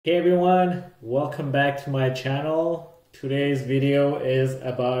Hey everyone, welcome back to my channel. Today's video is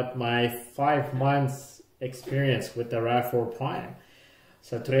about my 5 months experience with the RAV4 Prime.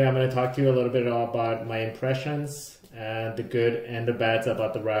 So today I'm going to talk to you a little bit about my impressions and the good and the bads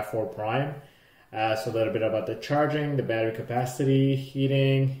about the RAV4 Prime. So a little bit about the charging, the battery capacity,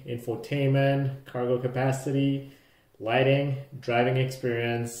 heating, infotainment, cargo capacity, lighting, driving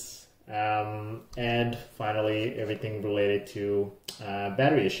experience, and finally everything related to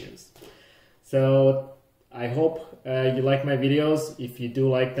battery issues. So I hope you like my videos. If you do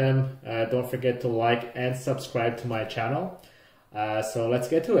like them, don't forget to like and subscribe to my channel. So let's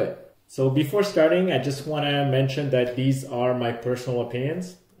get to it. So before starting, I just want to mention that these are my personal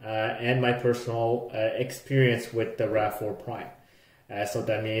opinions and my personal experience with the RAV4 Prime. So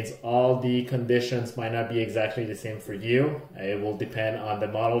that means all the conditions might not be exactly the same for you. It will depend on the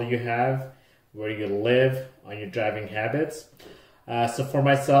model you have, where you live, on your driving habits. So for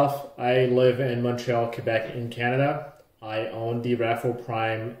myself, I live in Montreal, Quebec in Canada. I own the RAV4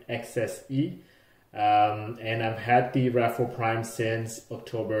 Prime XSE, and I've had the RAV4 Prime since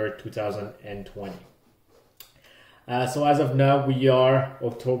October 2020. So as of now, we are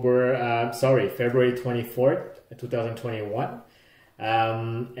February 24th, 2021.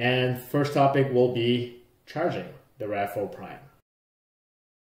 And first topic will be charging the RAV4 Prime.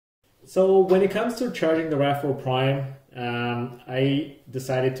 So when it comes to charging the RAV4 Prime, I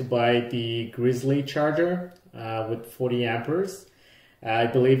decided to buy the Grizzly charger with 40 amperes. I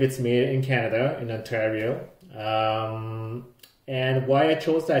believe it's made in Canada, in Ontario. And why I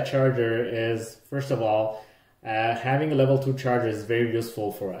chose that charger is, first of all, having a level 2 charger is very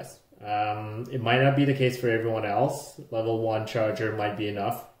useful for us. It might not be the case for everyone else. Level 1 charger might be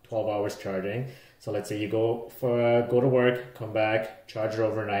enough, 12 hours charging. So let's say you go to work, come back, charge it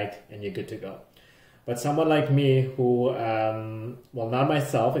overnight, and you're good to go. But someone like me who, well, not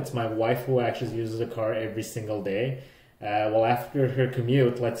myself, it's my wife who actually uses the car every single day. Well, after her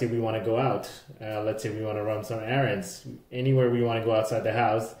commute, let's say we want to go out. Let's say we want to run some errands. Anywhere we want to go outside the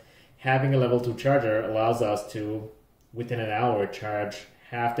house, having a level 2 charger allows us to, within an hour, charge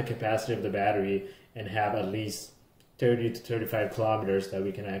half the capacity of the battery and have at least 30 to 35 kilometers that we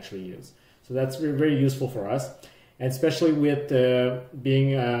can actually use. So that's very, very useful for us. And especially with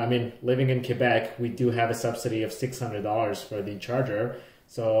living in Quebec, we do have a subsidy of $600 for the charger.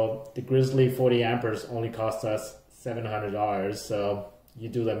 So the Grizzly 40 amperes only cost us $700. So you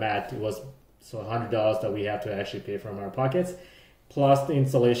do the math, it was $100 that we have to actually pay from our pockets, plus the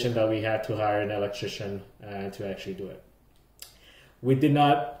installation that we had to hire an electrician to actually do it. We did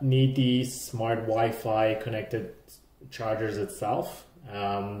not need the smart Wi-Fi connected chargers itself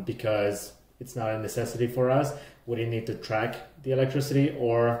because it's not a necessity for us. We didn't need to track the electricity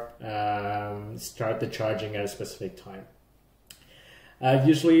or start the charging at a specific time.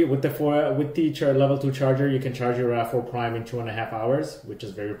 Usually with the level 2 charger, you can charge your RAV4 Prime in 2.5 hours, which is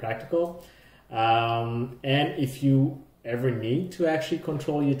very practical. And if you ever need to actually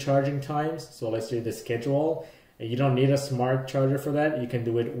control your charging times, so let's say the schedule, you don't need a smart charger for that. You can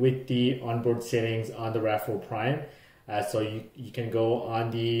do it with the onboard settings on the RAV4 Prime. So you can go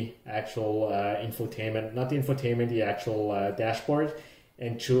on the actual infotainment, not the infotainment, the actual dashboard,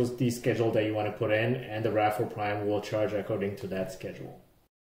 and choose the schedule that you want to put in, and the RAV4 Prime will charge according to that schedule.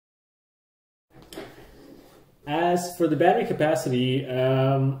 As for the battery capacity,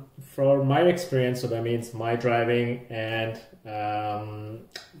 for my experience, so that means my driving and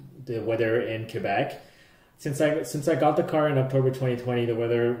the weather in Quebec, since I got the car in October 2020, the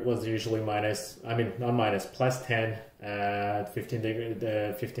weather was usually plus 10,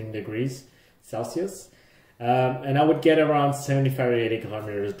 15 degrees Celsius. And I would get around 75 to 80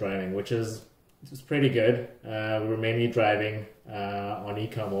 kilometers driving, which is pretty good. We were mainly driving on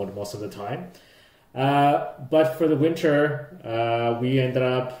eco mode most of the time. But for the winter, we ended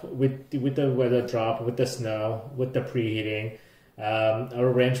up with the weather drop, with the snow, with the preheating.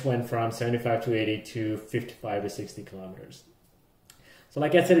 Our range went from 75 to 80 to 55 to 60 kilometers. So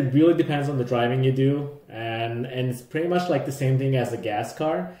like I said, it really depends on the driving you do, and it's pretty much like the same thing as a gas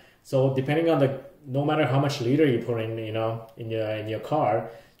car. So depending on no matter how much liter you put in, in your car,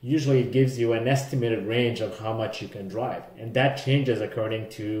 usually it gives you an estimated range of how much you can drive, and that changes according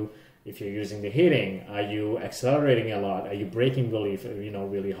to if you're using the heating. Are you accelerating a lot? Are you braking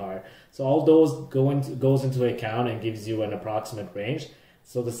really hard? So all those goes into account and gives you an approximate range.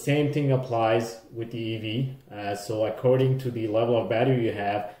 So the same thing applies with the EV. So according to the level of battery you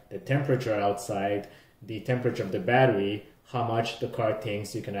have, the temperature outside, the temperature of the battery, how much the car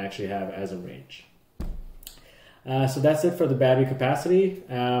thinks you can actually have as a range. So that's it for the battery capacity.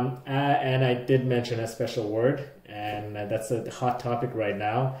 And I did mention a special word, and that's a hot topic right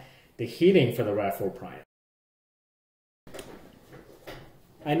now, the heating for the RAV4 Prime.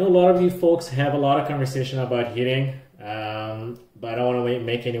 I know a lot of you folks have a lot of conversation about heating, but I don't want to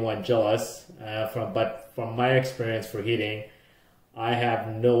make anyone jealous. But from my experience for heating, I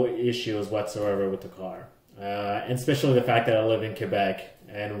have no issues whatsoever with the car. And especially the fact that I live in Quebec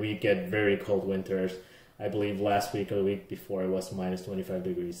and we get very cold winters. I believe last week or the week before it was minus 25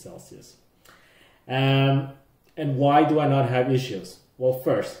 degrees Celsius. And why do I not have issues? Well,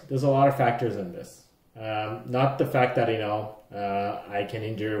 first, there's a lot of factors in this. Not the fact that, I can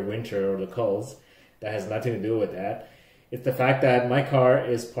endure winter or the colds. That has nothing to do with that. It's the fact that my car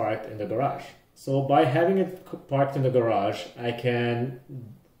is parked in the garage. So by having it parked in the garage, I can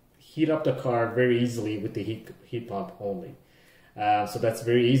heat up the car very easily with the heat pump only. So that's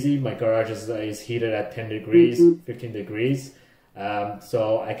very easy. My garage is heated at 10 degrees, 15 degrees.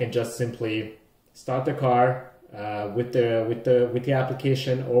 So I can just simply start the car with the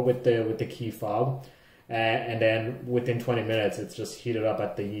application or with the key fob. And then within 20 minutes, it's just heated up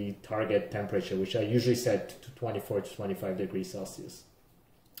at the target temperature, which I usually set to 24 to 25 degrees Celsius.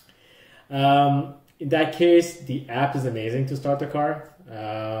 In that case, the app is amazing to start the car.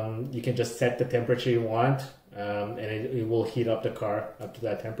 You can just set the temperature you want, and it will heat up the car up to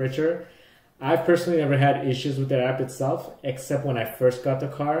that temperature. I've personally never had issues with the app itself, except when I first got the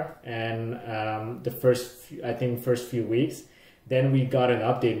car and the first few weeks. Then we got an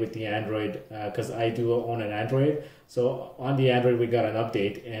update with the Android, because I do own an Android. So on the Android, we got an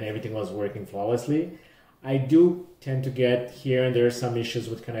update and everything was working flawlessly. I do tend to get here and there some issues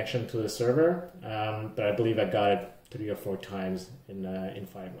with connection to the server, but I believe I got it 3 or 4 times in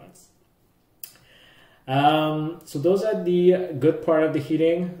 5 months. So those are the good part of the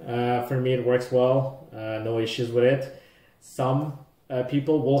heating. For me, it works well. No issues with it. Some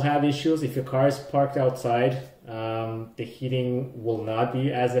people will have issues if your car is parked outside. The heating will not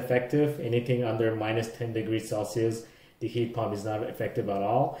be as effective. Anything under minus 10 degrees Celsius, the heat pump is not effective at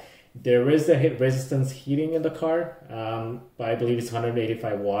all. There is a hit resistance heating in the car, but I believe it's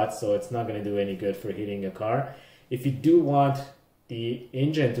 185 watts, so it's not going to do any good for heating a car. If you do want the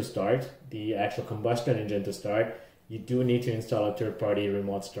engine to start, the actual combustion engine to start, you do need to install a third-party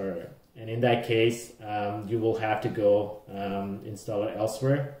remote starter. And in that case, you will have to go install it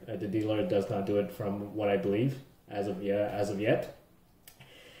elsewhere. The dealer does not do it, from what I believe, as of yet.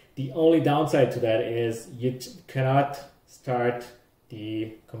 The only downside to that is you cannot start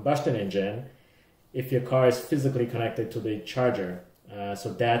the combustion engine if your car is physically connected to the charger.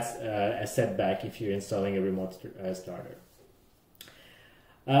 So that's a setback if you're installing a remote starter.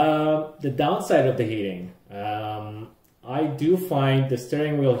 The downside of the heating. I do find the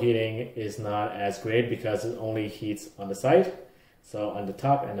steering wheel heating is not as great because it only heats on the side. So on the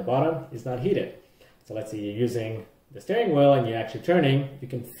top and the bottom is not heated. So let's say you're using the steering wheel and you're actually turning, you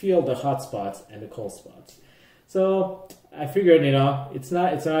can feel the hot spots and the cold spots. So I figured, it's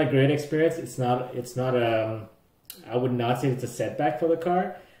not a great experience. It's not I would not say it's a setback for the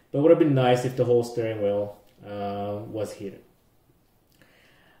car, but it would have been nice if the whole steering wheel was heated.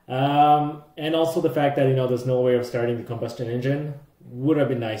 And also the fact that, there's no way of starting the combustion engine would have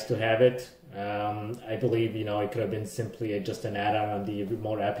been nice to have it. I believe, it could have been simply just an add-on on the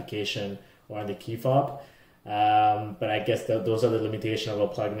remote application or on the key fob. But I guess those are the limitations of a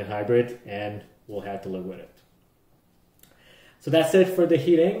plug-in hybrid, and we'll have to live with it. So that's it for the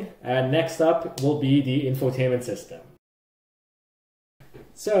heating. Next up will be the infotainment system.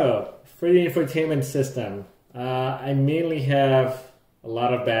 So for the infotainment system, I mainly have a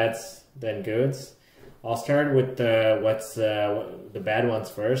lot of bads than goods. I'll start with the bad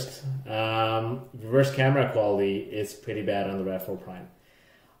ones first. Reverse camera quality is pretty bad on the RAV4 Prime.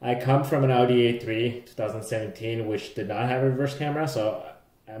 I come from an Audi A3 2017, which did not have a reverse camera, so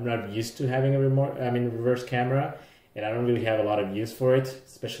I'm not used to having a reverse camera, and I don't really have a lot of use for it,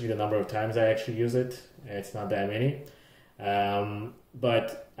 especially the number of times I actually use it. It's not that many.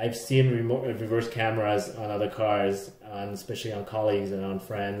 But I've seen reverse cameras on other cars, especially on colleagues and on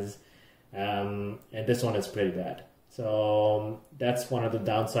friends, and this one is pretty bad. So that's one of the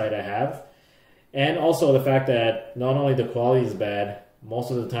downside I have. And also the fact that not only the quality is bad,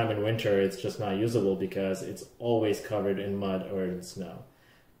 most of the time in winter it's just not usable because it's always covered in mud or in snow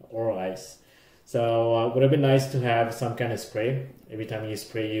or ice. So it would have been nice to have some kind of spray. Every time you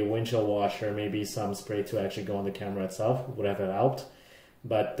spray your windshield washer, maybe some spray to actually go on the camera itself would have helped.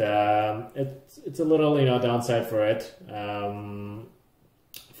 But it's a little downside for it,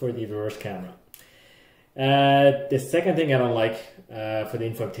 for the reverse camera. The second thing I don't like for the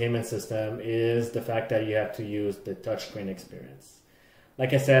infotainment system is the fact that you have to use the touchscreen experience.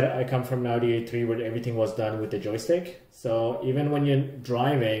 like I said, I come from an Audi A3 where everything was done with the joystick. So even when you're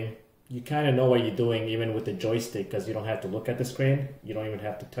driving, you kind of know what you're doing even with the joystick, because you don't have to look at the screen. You don't even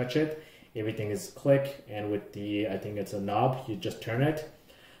have to touch it. Everything is click, and with the, I think it's a knob, you just turn it.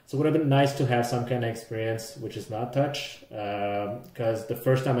 So it would have been nice to have some kind of experience which is not touch, because the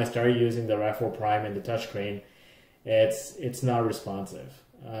first time I started using the RAV4 Prime and the touchscreen, it's not responsive.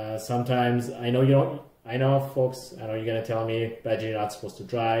 Sometimes I know folks, I know you're gonna tell me, Badger, you're not supposed to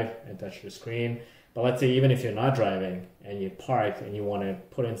drive and touch the screen. But let's say even if you're not driving and you parked and you want to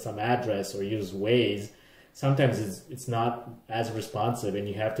put in some address or use Waze, sometimes it's not as responsive, and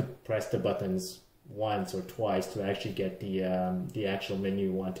you have to press the buttons once or twice to actually get the actual menu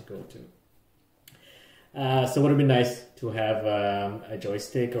you want to go to. So it would have been nice to have a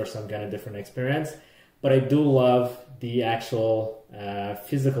joystick or some kind of different experience. But I do love the actual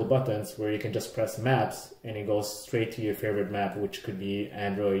physical buttons where you can just press maps and it goes straight to your favorite map, which could be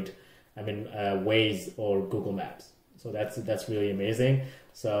Waze or Google Maps. So that's really amazing.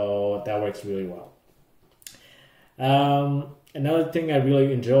 So that works really well. Another thing I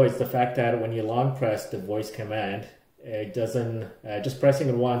really enjoy is the fact that when you long press the voice command, it doesn't, just pressing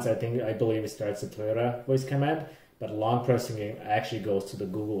it once, I believe it starts the Toyota voice command, but long pressing it actually goes to the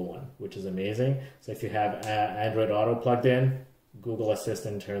Google one, which is amazing. So if you have Android Auto plugged in, Google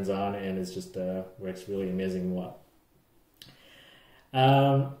Assistant turns on, and it's just works really amazing well.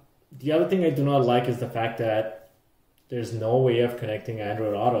 The other thing I do not like is the fact that there's no way of connecting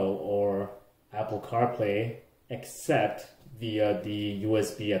Android Auto or Apple CarPlay except via the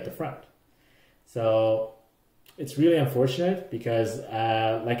USB at the front. So it's really unfortunate because,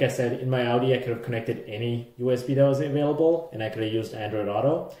 like I said, in my Audi, I could have connected any USB that was available, and I could have used Android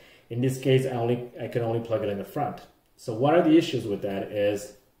Auto. In this case, I could only plug it in the front. So one of the issues with that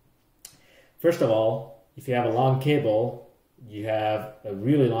is, first of all, if you have a long cable, you have a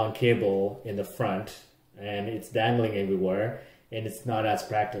really long cable in the front, and it's dangling everywhere, and it's not as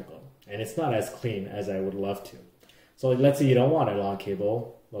practical, and it's not as clean as I would love to. So let's say you don't want a long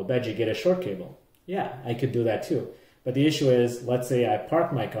cable, well, bet you get a short cable. Yeah, I could do that too. But the issue is, let's say I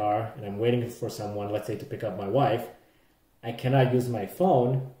park my car and I'm waiting for someone, let's say to pick up my wife. I cannot use my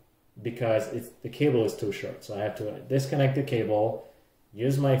phone because the cable is too short. So I have to disconnect the cable,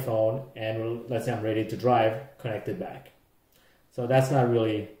 use my phone, and let's say I'm ready to drive, connect it back. So that's not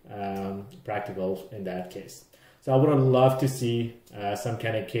really practical in that case. So I would have loved to see some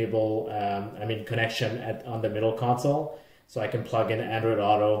kind of cable, connection on the middle console, so I can plug in Android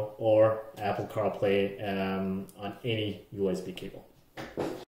Auto or Apple CarPlay on any USB cable.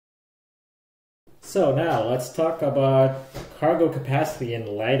 So now let's talk about cargo capacity and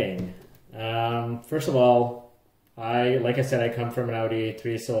lighting. First of all, like I said, I come from an Audi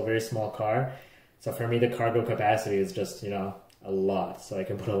A3, so a very small car. So for me, the cargo capacity is just, a lot. So I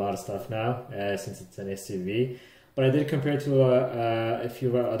can put a lot of stuff now since it's an SUV. But I did compare to a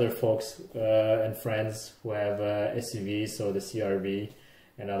few other folks and friends who have SUVs, so the CR-V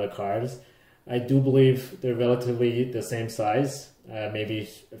and other cars. I do believe they're relatively the same size, maybe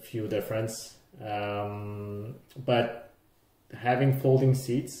a few difference. But having folding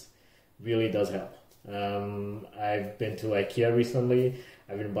seats really does help. I've been to IKEA recently.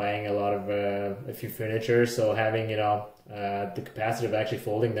 I've been buying a lot of a few furniture, so having the capacity of actually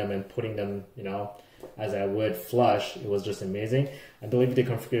folding them and putting them as I would flush, it was just amazing. I believe the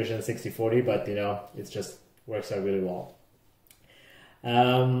configuration is 60/40, but it just works out really well.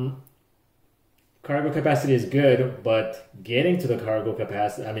 Cargo capacity is good, but getting to the cargo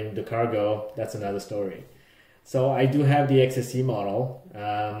capacity, the cargo, that's another story. So I do have the XSE model.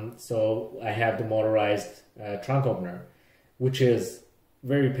 So I have the motorized trunk opener, which is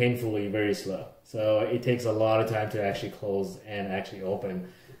very painfully very slow. So it takes a lot of time to actually close and actually open.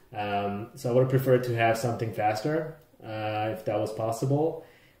 So I would prefer to have something faster if that was possible,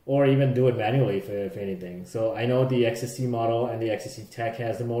 or even do it manually if anything. So I know the XSE model and the XSE Tech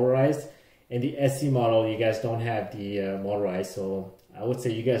has the motorized, and the SE model, you guys don't have the motorized. So I would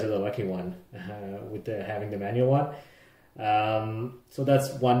say you guys are the lucky one with having the manual one. So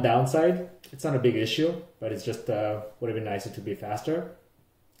that's one downside. It's not a big issue, but it's just would have been nicer to be faster.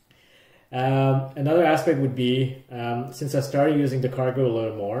 Another aspect would be, since I started using the cargo a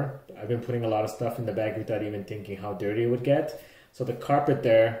little more, I've been putting a lot of stuff in the bag without even thinking how dirty it would get. So the carpet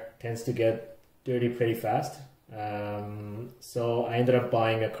there tends to get dirty pretty fast. So I ended up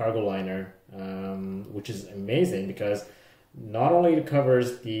buying a cargo liner, which is amazing because not only it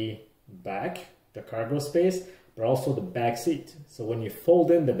covers the back, the cargo space, but also the back seat. So when you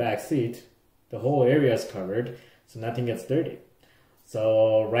fold in the back seat, the whole area is covered, so nothing gets dirty.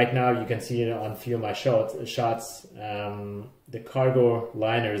 So right now you can see it on a few of my shots, the cargo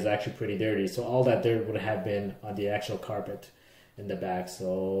liner is actually pretty dirty. So all that dirt would have been on the actual carpet in the back.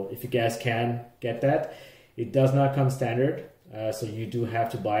 So if you guys can get that, it does not come standard. So you do have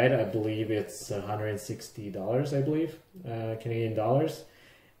to buy it. I believe it's $160, I believe, Canadian dollars.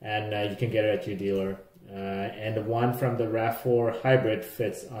 And you can get it at your dealer. And the one from the RAV4 hybrid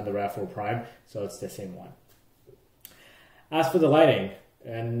fits on the RAV4 Prime. So it's the same one. As for the lighting,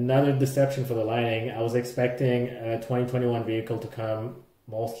 another deception for the lighting. I was expecting a 2021 vehicle to come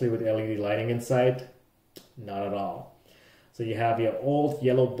mostly with LED lighting inside. Not at all. So you have your old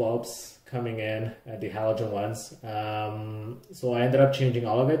yellow bulbs coming in, the halogen ones. So I ended up changing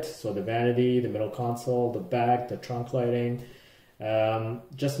all of it. So the vanity, the middle console, the back, the trunk lighting.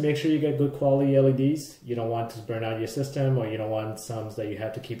 Just make sure you get good quality LEDs. You don't want to burn out your system, or you don't want some that you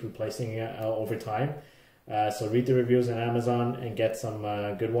have to keep replacing over time. So read the reviews on Amazon and get some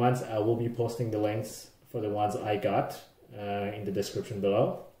good ones. I will be posting the links for the ones I got in the description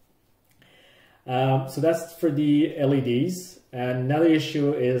below. So that's for the LEDs. Another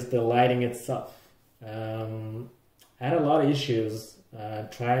issue is the lighting itself. I had a lot of issues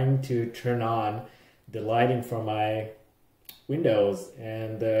trying to turn on the lighting for my windows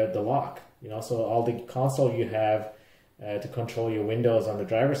and the lock. So all the console you have to control your windows on the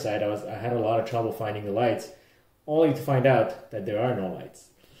driver's side, I had a lot of trouble finding the lights, only to find out that there are no lights.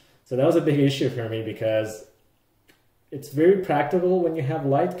 So that was a big issue for me, because it's very practical when you have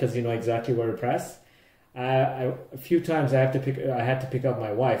light, because you know exactly where to press. A few times I had to pick up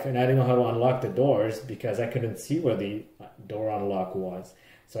my wife, and I didn't know how to unlock the doors because I couldn't see where the door unlock was.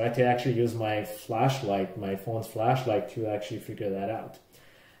 So I had to actually use my flashlight, my phone's flashlight, to actually figure that out.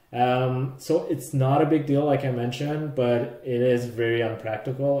 So it's not a big deal, like I mentioned, but it is very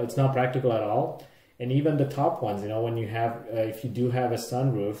unpractical. It's not practical at all. And even the top ones, when you have, if you do have a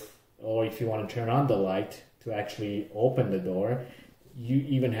sunroof, or if you want to turn on the light to actually open the door, you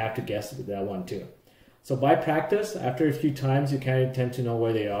even have to guess with that one too. So by practice, after a few times, you kind of tend to know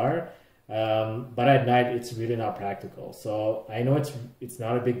where they are. But at night, it's really not practical. So I know it's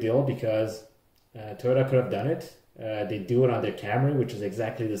not a big deal, because Toyota could have done it. They do it on their Camry, which is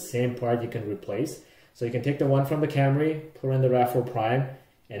exactly the same part you can replace. So you can take the one from the Camry, put in the RAV4 Prime,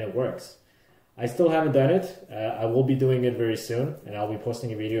 and it works. I still haven't done it. I will be doing it very soon, and I'll be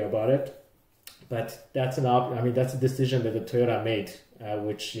posting a video about it. But that's that's a decision that the Toyota made,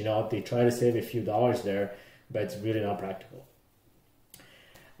 which they try to save a few dollars there, but it's really not practical.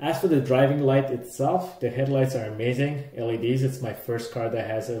 As for the driving light itself, the headlights are amazing. LEDs, it's my first car that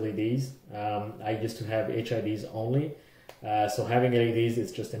has LEDs. I used to have HIDs only. So having LEDs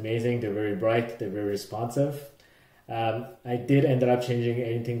is just amazing. They're very bright, they're very responsive. I did end up changing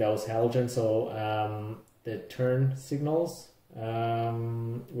anything that was halogen, so the turn signals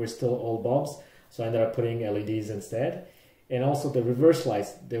were still old bulbs. So I ended up putting LEDs instead. And also the reverse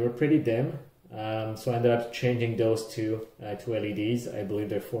lights, they were pretty dim. So I ended up changing those to LEDs. I believe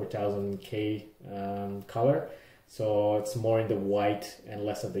they're 4000K color. So it's more in the white and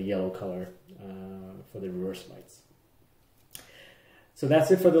less of the yellow color for the reverse lights. So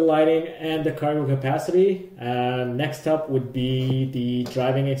that's it for the lighting and the cargo capacity. Next up would be the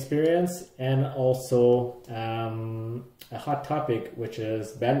driving experience, and also a hot topic, which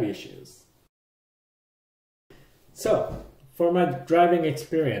is battery issues. So for my driving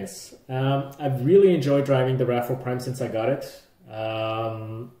experience, I've really enjoyed driving the RAV4 Prime since I got it.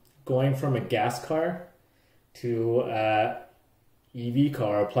 Going from a gas car to a EV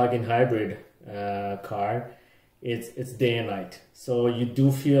car, a plug-in hybrid car, it's day and night. So you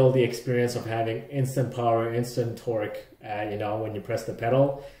do feel the experience of having instant power, instant torque, when you press the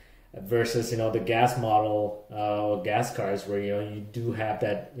pedal, versus the gas model gas cars, where you do have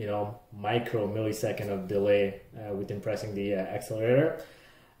that micro millisecond of delay within pressing the accelerator.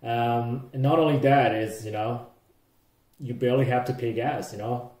 And not only that is you barely have to pay gas.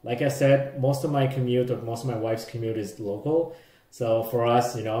 Like I said, most of my commute, or most of my wife's commute, is local. So for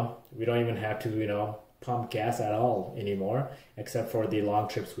us, we don't even have to pump gas at all anymore, except for the long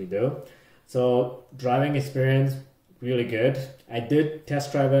trips we do. So driving experience, really good. I did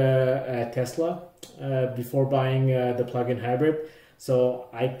test drive a Tesla before buying the plug-in hybrid, so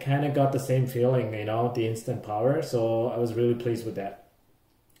I kind of got the same feeling, the instant power. So I was really pleased with that.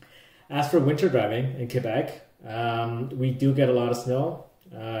 As for winter driving in Quebec, we do get a lot of snow.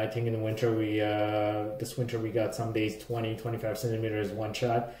 I think in the winter this winter we got some days 20-25 centimeters one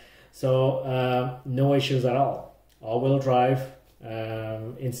shot. So no issues at all. All-wheel drive,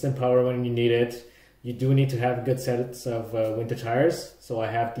 instant power when you need it. You do need to have good sets of winter tires. So I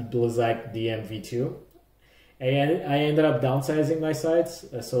have the Blizzak DM V2. And I ended up downsizing my sights.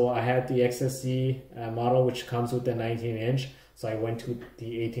 So I had the XSE model, which comes with the 19-inch. So I went to the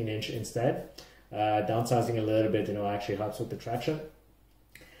 18-inch instead. Downsizing a little bit, actually helps with the traction.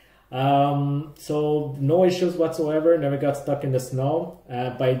 So no issues whatsoever. Never got stuck in the snow.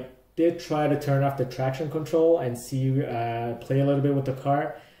 But I did try to turn off the traction control and play a little bit with the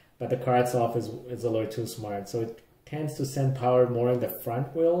car. But the car itself is a little too smart. So it tends to send power more in the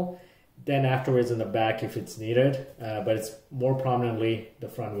front wheel, then afterwards in the back if it's needed, but it's more prominently the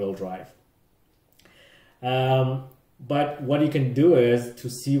front wheel drive. But what you can do is to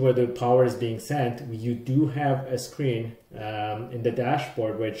see where the power is being sent, you do have a screen in the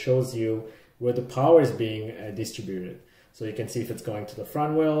dashboard where it shows you where the power is being distributed. So you can see if it's going to the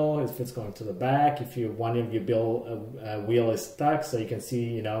front wheel, if it's going to the back, if one of your wheel is stuck, so you can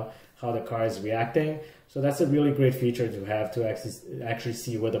see how the car is reacting. So that's a really great feature to have to actually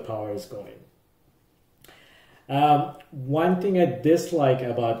see where the power is going. One thing I dislike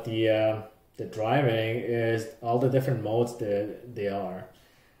about the driving is all the different modes that they are.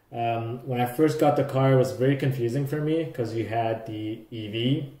 When I first got the car, it was very confusing for me because you had the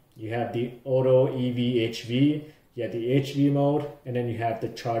EV, you have the Auto EV HV, you have the HV mode, and then you have the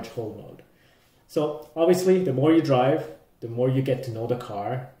charge hold mode. So obviously, the more you drive, the more you get to know the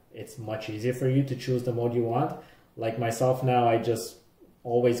car. It's much easier for you to choose the mode you want. Like myself now, I just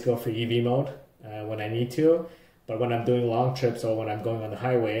always go for EV mode when I need to. But when I'm doing long trips or when I'm going on the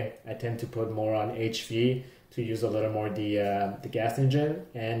highway, I tend to put more on HV to use a little more the gas engine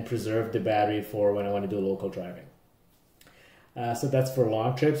and preserve the battery for when I want to do local driving. So that's for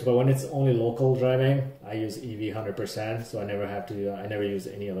long trips, but when it's only local driving, I use EV 100%, so I never use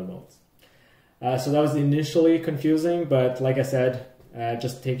any other modes. So that was initially confusing, but like I said,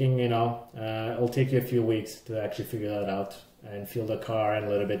 just taking, it'll take you a few weeks to actually figure that out and feel the car and a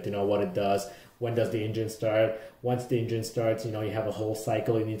little bit, what it does. When does the engine start? Once the engine starts, you have a whole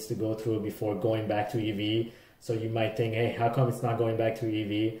cycle it needs to go through before going back to EV. So you might think, hey, how come it's not going back to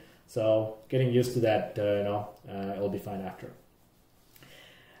EV? So getting used to that, it'll be fine after.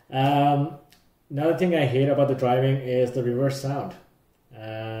 Another thing I hate about the driving is the reverse sound.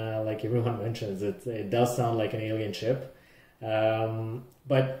 Like everyone mentions, it does sound like an alien ship.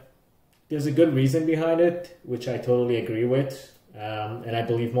 But there's a good reason behind it, which I totally agree with. And I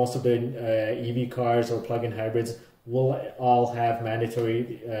believe most of the EV cars or plug-in hybrids will all have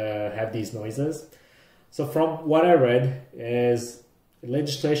have these noises. So from what I read is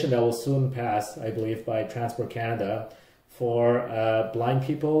legislation that will soon pass, I believe, by Transport Canada for blind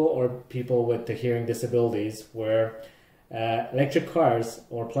people or people with the hearing disabilities, where electric cars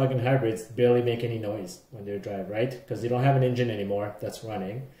or plug-in hybrids barely make any noise when they drive, right? Because they don't have an engine anymore that's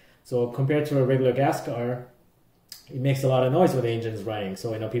running. So compared to a regular gas car, it makes a lot of noise when the engine is running.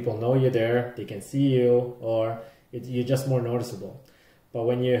 So people know you're there, they can see you, or you're just more noticeable. But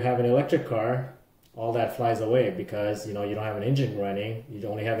when you have an electric car, all that flies away because you don't have an engine running. You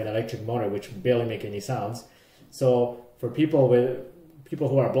only have an electric motor, which barely make any sounds. So for people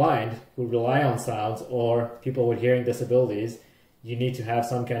who are blind, who rely on sounds, or people with hearing disabilities, you need to have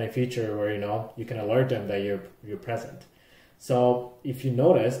some kind of feature where you can alert them that you're present. So if you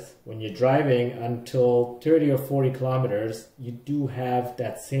noticed, when you're driving until 30 or 40 kilometers, you do have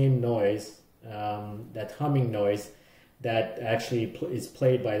that same noise, that humming noise that actually is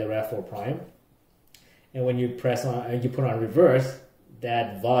played by the RAV4 Prime. And when you press on and you put on reverse,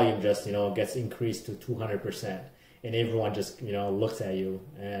 that volume just gets increased to 200%, and everyone just looks at you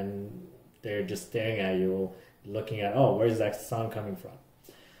and they're just staring at you, looking at, oh, where's that sound coming from?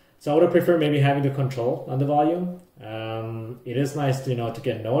 So I would prefer maybe having the control on the volume. It is nice to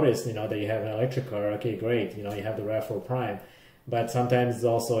get noticed, that you have an electric car. Okay, great, you have the RAV4 Prime, but sometimes it's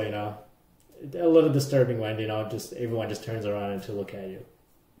also a little disturbing when just everyone just turns around to look at you.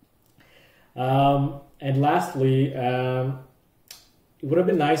 And lastly, it would have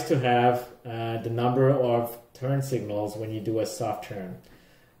been nice to have the number of turn signals when you do a soft turn.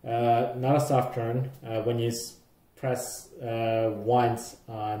 Not a soft turn, when you press once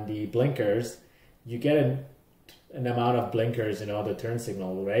on the blinkers, you get an amount of blinkers, the turn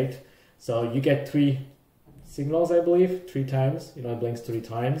signal, right? So you get 3 signals, I believe, 3 times, it blinks 3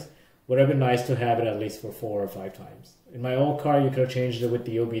 times. Would have been nice to have it at least for 4 or 5 times. In my old car, you could have changed it with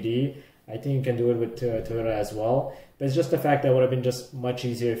the OBD. I think you can do it with Toyota as well. But it's just the fact that it would have been just much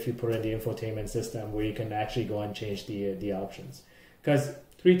easier if you put in the infotainment system where you can actually go and change the options. Because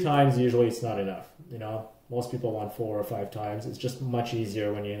 3 times usually it's not enough. Most people want 4 or 5 times. It's just much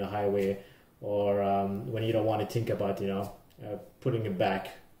easier when you're in a highway or when you don't want to think about putting it back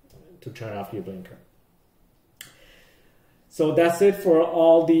to turn off your blinker. So that's it for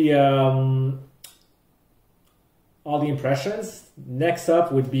all the all the impressions. Next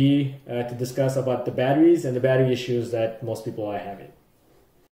up would be to discuss about the batteries and the battery issues that most people are having.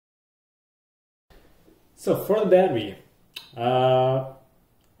 So for the battery,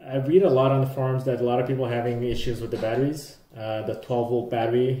 I read a lot on the forums that a lot of people are having issues with the batteries. The 12-volt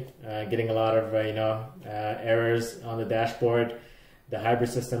battery, getting a lot of errors on the dashboard. The hybrid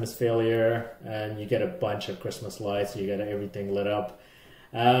system is failure, and you get a bunch of Christmas lights. You get everything lit up.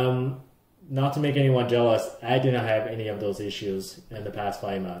 Not to make anyone jealous, I did not have any of those issues in the past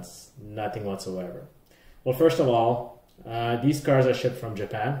 5 months. Nothing whatsoever. Well, first of all, these cars are shipped from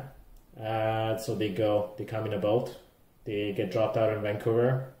Japan. So they come in a boat. They get dropped out in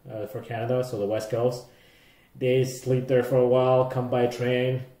Vancouver for Canada, so the West Coast. They sleep there for a while, come by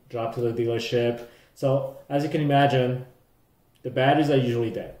train, drop to the dealership. So as you can imagine, the batteries are usually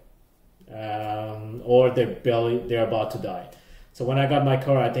dead, or they're about to die. So when I got my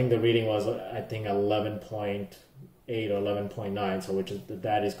car, I think the reading was 11.8 or 11.9, so which is the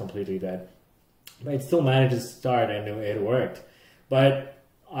battery is completely dead. But it still managed to start and it worked. But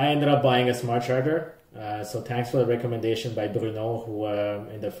I ended up buying a smart charger. So thanks for the recommendation by Bruno, who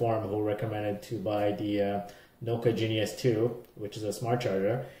in the forum, who recommended to buy the Nokia Genius 2, which is a smart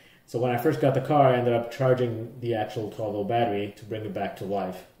charger. So when I first got the car, I ended up charging the actual 12-volt battery to bring it back to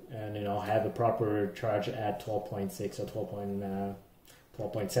life, and have a proper charge at 12.6 or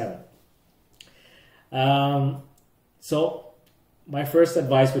 12.7. So my first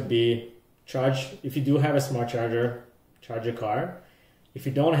advice would be charge. If you do have a smart charger, charge your car. If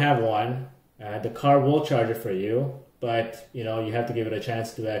you don't have one, the car will charge it for you, but you have to give it a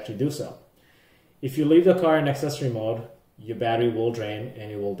chance to actually do so. If you leave the car in accessory mode, your battery will drain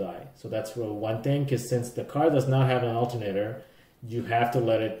and it will die. So that's one thing, because since the car does not have an alternator, you have to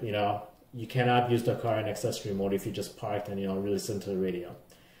let it, you cannot use the car in accessory mode if you just parked and listen to the radio.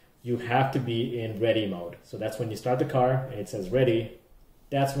 You have to be in ready mode. So that's when you start the car and it says ready.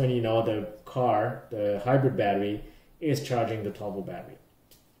 That's when the car, the hybrid battery, is charging the 12-volt battery.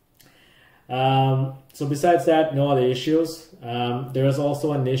 So besides that, no other issues. There is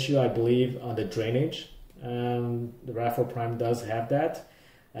also an issue, I believe, on the drainage. The RAV4 Prime does have that.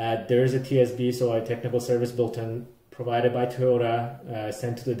 There is a TSB, so a technical service built-in, provided by Toyota,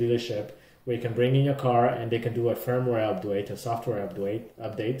 sent to the dealership, where you can bring in your car and they can do a firmware update, a software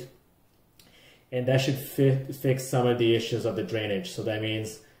update, and that should fix some of the issues of the drainage. So that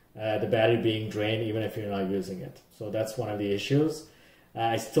means the battery being drained even if you're not using it. So that's one of the issues.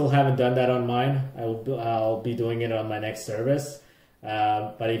 I still haven't done that on mine. I'll be doing it on my next service.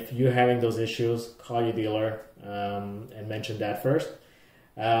 But if you're having those issues, call your dealer and mention that first.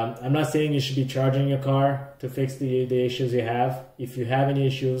 I'm not saying you should be charging your car to fix the issues you have. If you have any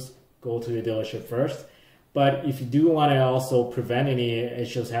issues, go to your dealership first. But if you do want to also prevent any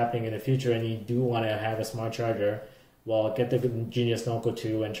issues happening in the future and you do want to have a smart charger, well, get the Genius Nokia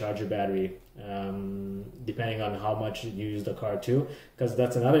 2 and charge your battery, depending on how much you use the car too, because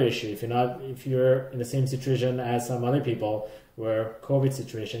that's another issue. If you're in the same situation as some other people, where COVID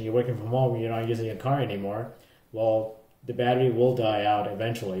situation, you're working from home, you're not using a car anymore, well, the battery will die out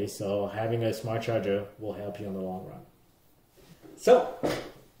eventually. So having a smart charger will help you in the long run. So,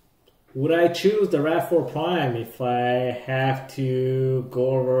 would I choose the RAV4 Prime if I have to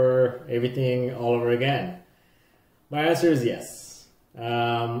go over everything all over again? My answer is yes.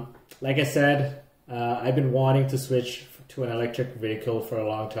 Like I said, I've been wanting to switch to an electric vehicle for a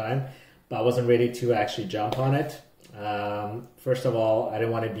long time, but I wasn't ready to actually jump on it. First of all, I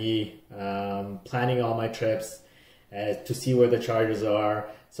didn't want to be planning all my trips to see where the chargers are.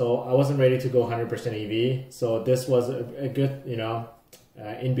 So I wasn't ready to go 100% EV. So this was a good,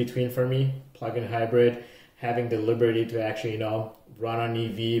 in between for me, plug-in hybrid, having the liberty to actually, run on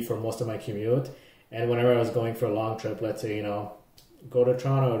EV for most of my commute. And whenever I was going for a long trip, let's say, go to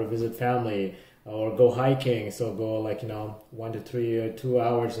Toronto to visit family or go hiking, so go 1 to 3 or 2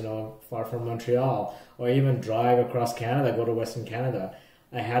 hours, far from Montreal, or even drive across Canada, go to Western Canada.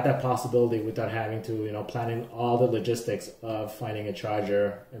 I had that possibility without having to, planning all the logistics of finding a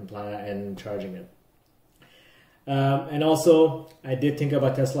charger and charging it. And also, I did think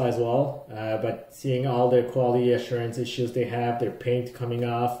about Tesla as well, but seeing all their quality assurance issues they have, their paint coming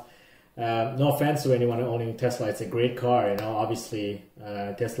off. No offense to anyone owning Tesla, it's a great car. Obviously,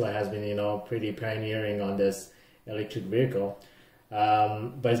 Tesla has been, pretty pioneering on this electric vehicle.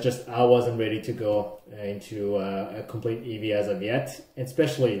 But it's just I wasn't ready to go into a complete EV as of yet.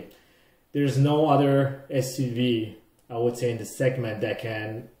 Especially, there's no other SUV, I would say, in the segment that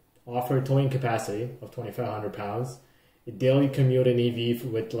can offer towing capacity of 2,500 pounds, a daily commute in EV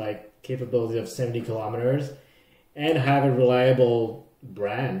with capability of 70 kilometers, and have a reliable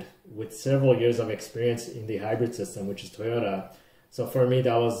brand with several years of experience in the hybrid system, which is Toyota. So for me,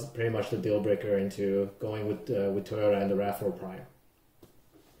 that was pretty much the deal breaker into going with Toyota and the RAV4 Prime.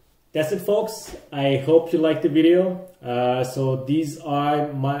 That's it, folks. I hope you liked the video. So these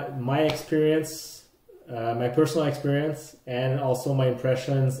are my experience, my personal experience, and also my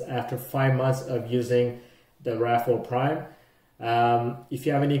impressions after 5 months of using the RAV4 Prime. If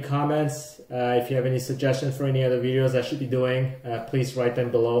you have any comments, if you have any suggestions for any other videos I should be doing, please write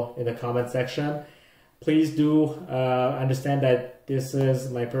them below in the comment section. Please do understand that this is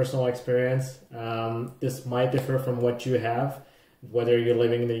my personal experience. This might differ from what you have, whether you're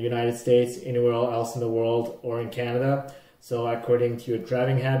living in the United States, anywhere else in the world, or in Canada. So according to your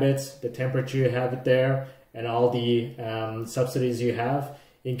driving habits, the temperature you have there, and all the subsidies you have.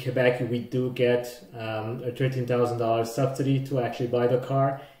 In Quebec, we do get a $13,000 subsidy to actually buy the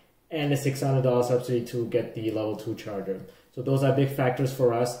car, and a $600 subsidy to get the level 2 charger. So those are big factors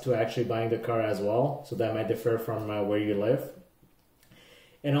for us to actually buying the car as well. So that might differ from where you live.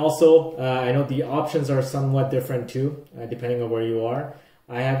 And also, I know the options are somewhat different too, depending on where you are.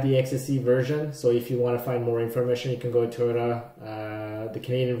 I have the XSE version, so if you want to find more information, you can go to Toyota, the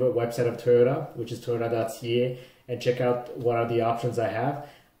Canadian website of Toyota, which is toyota.ca, and check out what are the options I have.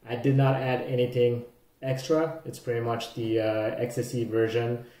 I did not add anything extra. It's pretty much the XSE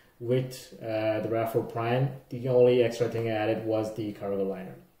version with the RAV4 Prime. The only extra thing I added was the cargo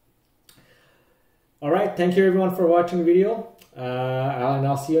liner. All right, thank you everyone for watching the video, and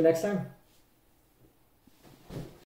I'll see you next time.